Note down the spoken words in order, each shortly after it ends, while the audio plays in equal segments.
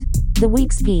The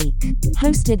Week's Peak,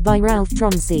 hosted by Ralph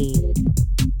Tronci.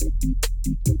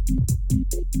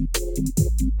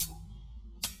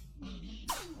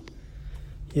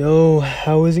 Yo,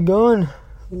 how is it going?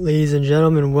 Ladies and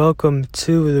gentlemen, welcome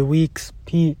to The Week's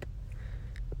Peak,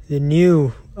 the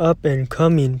new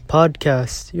up-and-coming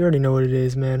podcast. You already know what it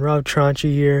is, man. Ralph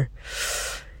Tronci here.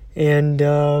 And,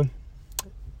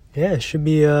 it should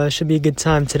be a good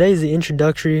time. Today is the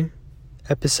introductory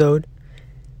episode.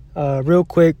 Real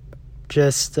quick,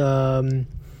 just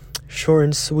short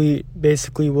and sweet,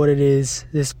 basically what it is,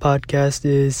 this podcast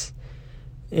is.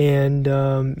 And,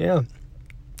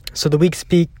 So The Week's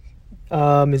Peak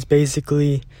is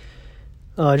basically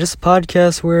just a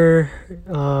podcast where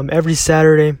every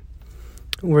Saturday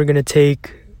we're going to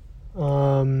take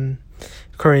current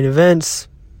events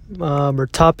or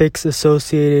topics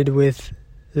associated with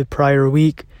the prior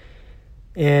week,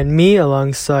 and me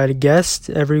alongside a guest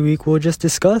every week we'll just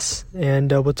discuss,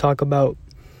 and we'll talk about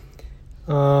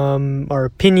our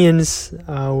opinions,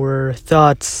 our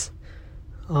thoughts,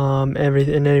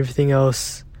 everything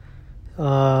else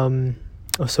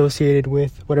associated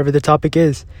with whatever the topic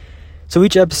is. So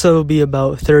each episode will be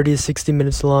about 30 to 60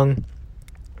 minutes long.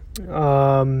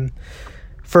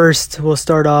 First, we'll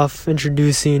start off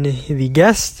introducing the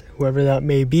guest, whoever that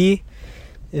may be.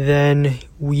 Then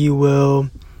we will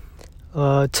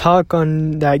talk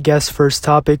on that guest's first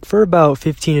topic for about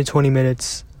 15 to 20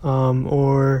 minutes,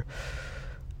 or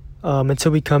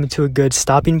until we come to a good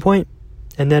stopping point.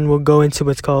 And then we'll go into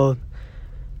what's called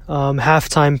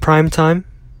halftime prime time,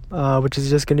 which is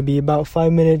just going to be about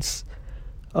 5 minutes,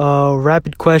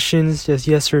 rapid questions, just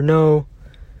yes or no.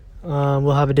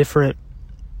 We'll have a different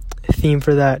theme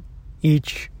for that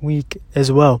each week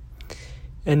as well.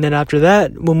 And then after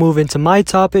that, we'll move into my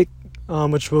topic,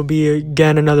 which will be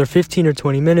again another 15 or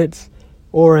 20 minutes,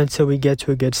 or until we get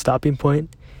to a good stopping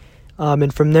point.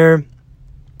 And from there,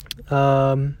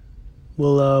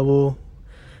 we'll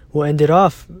end it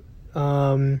off.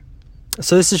 So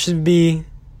this should be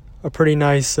a pretty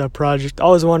nice project. I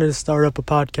always wanted to start up a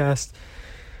podcast.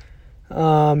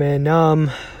 And now,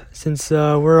 since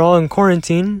we're all in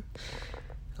quarantine,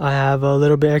 I have a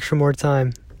little bit extra more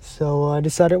time. So I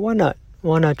decided, why not?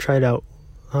 Why not try it out?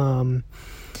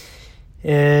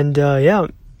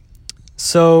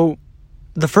 So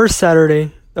the first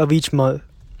Saturday of each month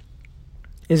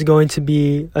is going to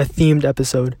be a themed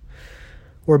episode,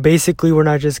 where basically we're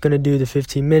not just going to do the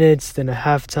 15 minutes, then a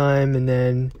halftime, and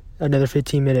then another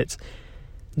 15 minutes.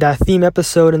 That theme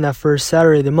episode in that first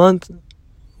Saturday of the month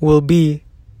will be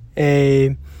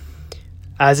as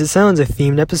it sounds, a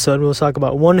themed episode. We'll talk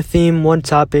about one theme, one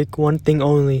topic, one thing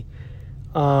only.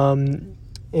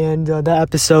 And that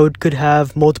episode could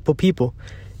have multiple people.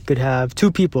 It could have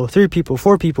 2 people, 3 people,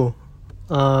 4 people.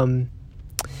 And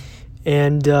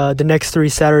the next 3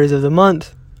 Saturdays of the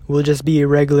month will just be a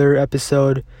regular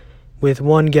episode with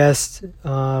one guest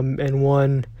and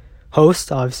one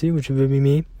host, obviously, which would be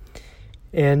me.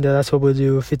 And that's what we'll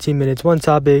do. 15 minutes, one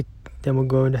topic. Then we'll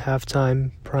go into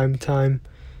halftime, prime time,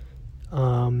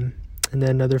 and then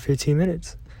another 15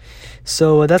 minutes.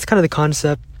 So that's kind of the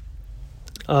concept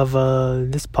of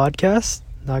this podcast.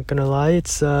 Not gonna lie,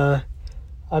 it's I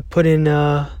put in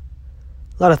a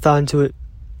lot of thought into it,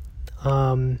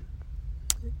 and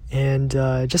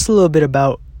just a little bit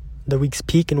about the Week's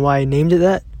Peak and why I named it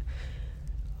that.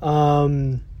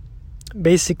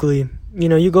 Basically,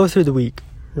 you go through the week,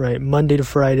 right, Monday to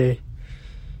Friday,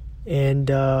 and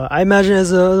I imagine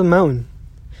as a mountain.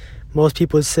 Most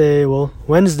people would say, well,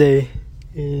 Wednesday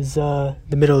is the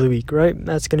middle of the week, right?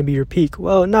 That's going to be your peak.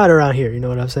 Well, not around here, you know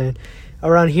what I'm saying?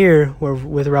 Around here, we're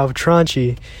with Ralph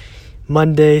Tronci,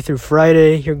 Monday through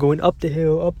Friday, you're going up the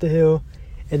hill,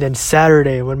 and then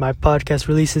Saturday, when my podcast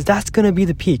releases, that's going to be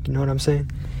the peak, you know what I'm saying?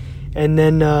 And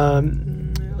then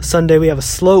Sunday, we have a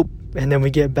slope, and then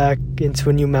we get back into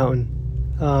a new mountain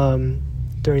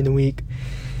during the week.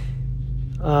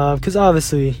 Because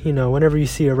obviously, whenever you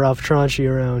see a Ralph Tronci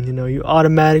around, you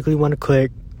automatically want to click.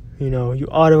 You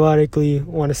automatically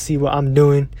want to see what I'm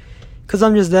doing, because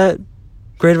I'm just that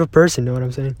great of a person, know what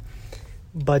I'm saying?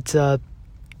 But,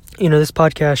 this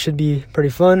podcast should be pretty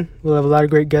fun. We'll have a lot of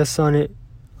great guests on it.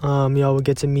 Y'all will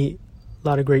get to meet a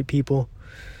lot of great people.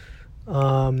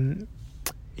 So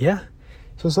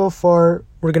far,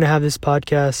 we're going to have this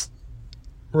podcast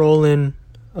rolling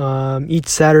each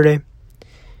Saturday,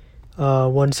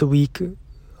 once a week,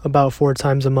 about 4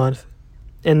 times a month.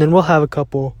 And then we'll have a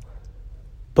couple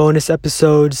bonus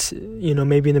episodes,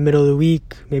 maybe in the middle of the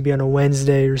week, maybe on a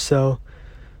Wednesday or so.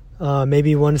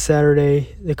 Maybe one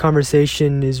Saturday, the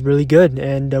conversation is really good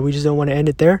and we just don't want to end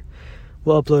it there.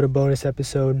 We'll upload a bonus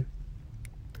episode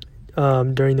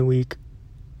during the week.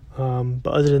 But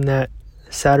other than that,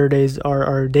 Saturdays are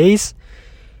our days.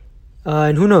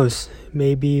 And who knows,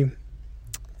 maybe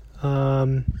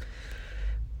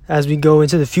as we go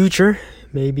into the future,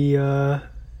 maybe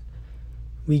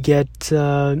we get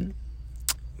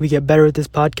better at this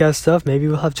podcast stuff. Maybe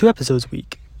we'll have 2 episodes a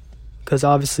week, because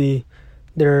obviously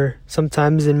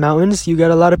sometimes in mountains you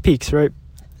got a lot of peaks, right?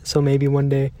 So maybe one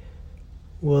day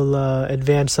we'll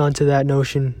advance onto that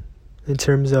notion in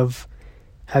terms of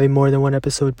having more than 1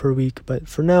 episode per week. But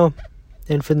for now,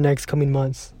 and for the next coming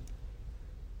months,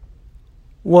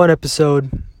 1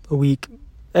 episode a week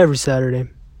every Saturday,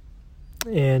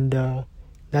 and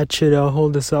that should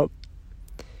hold us up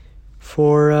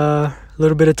for a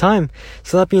little bit of time.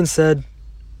 So that being said,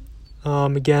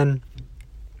 again,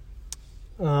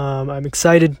 I'm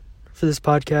excited for this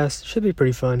podcast. Should be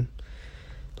pretty fun.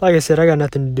 Like I said, I got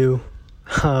nothing to do,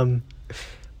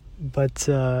 but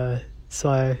so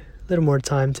a little more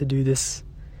time to do this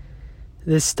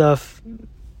stuff.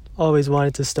 Always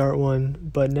wanted to start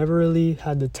one, but never really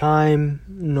had the time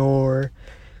nor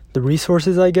the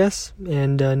resources, I guess.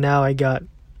 And now I got,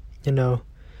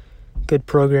 good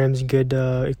programs, good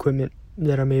equipment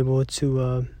that I'm able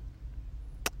to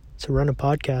run a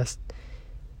podcast.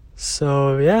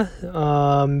 So yeah,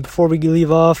 before we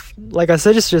leave off, like I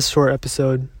said, just a short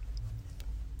episode,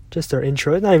 just our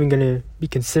intro. It's not even gonna be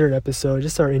considered an episode,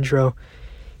 just our intro,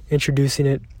 introducing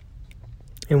it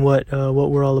and what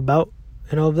we're all about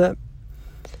and all of that.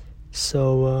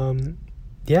 So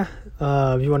yeah,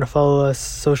 if you want to follow us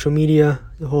social media,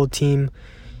 the whole team,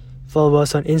 follow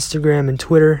us on Instagram and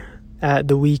Twitter at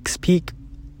The Week's Peak,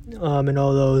 and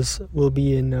all those will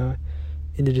be in the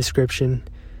description.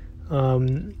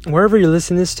 Wherever you're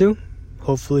listening this to,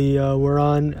 hopefully we're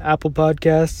on Apple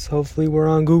Podcasts, hopefully we're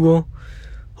on Google,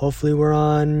 hopefully we're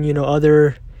on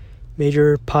other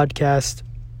major podcast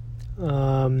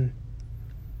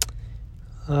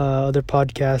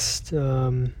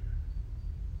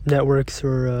networks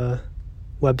or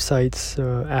websites,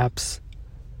 apps,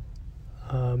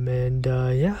 and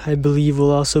yeah, I believe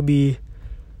we'll also be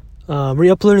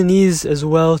re-uploading these as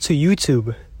well to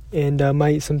YouTube, and I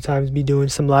might sometimes be doing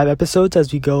some live episodes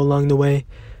as we go along the way.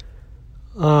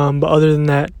 But other than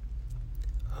that,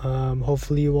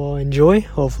 hopefully you all enjoy.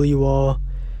 Hopefully you all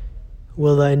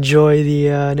will enjoy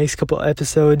the next couple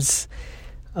episodes.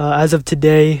 As of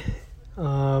today,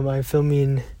 I'm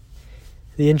filming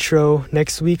the intro.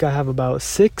 Next week I have about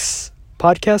 6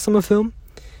 podcasts I'm gonna film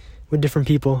with different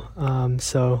people.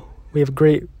 So we have a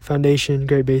great foundation,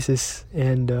 great basis,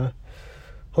 and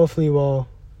hopefully you all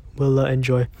will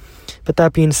enjoy. But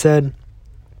that being said,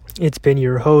 it's been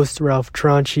your host, Ralph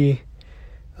Tronci.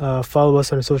 Follow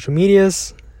us on our social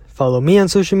medias. Follow me on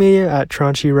social media at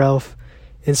Tronci Ralph,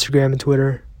 Instagram and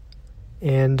Twitter,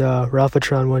 and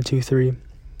Ralphatron123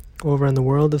 over on the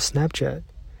world of Snapchat.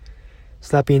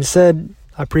 So that being said,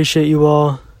 I appreciate you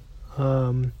all,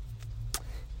 and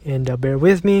bear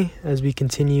with me as we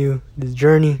continue this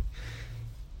journey.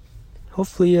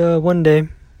 Hopefully one day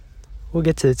we'll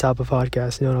get to the top of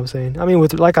podcasts, you know what I'm saying? I mean,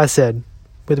 like I said,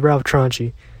 with Ralph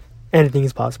Tronci, anything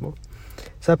is possible.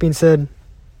 So that being said,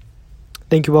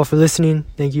 thank you all for listening.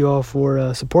 Thank you all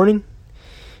for supporting.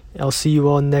 I'll see you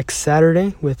all next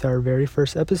Saturday with our very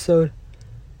first episode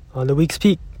on The Week's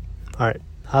Peak. All right,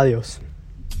 adios.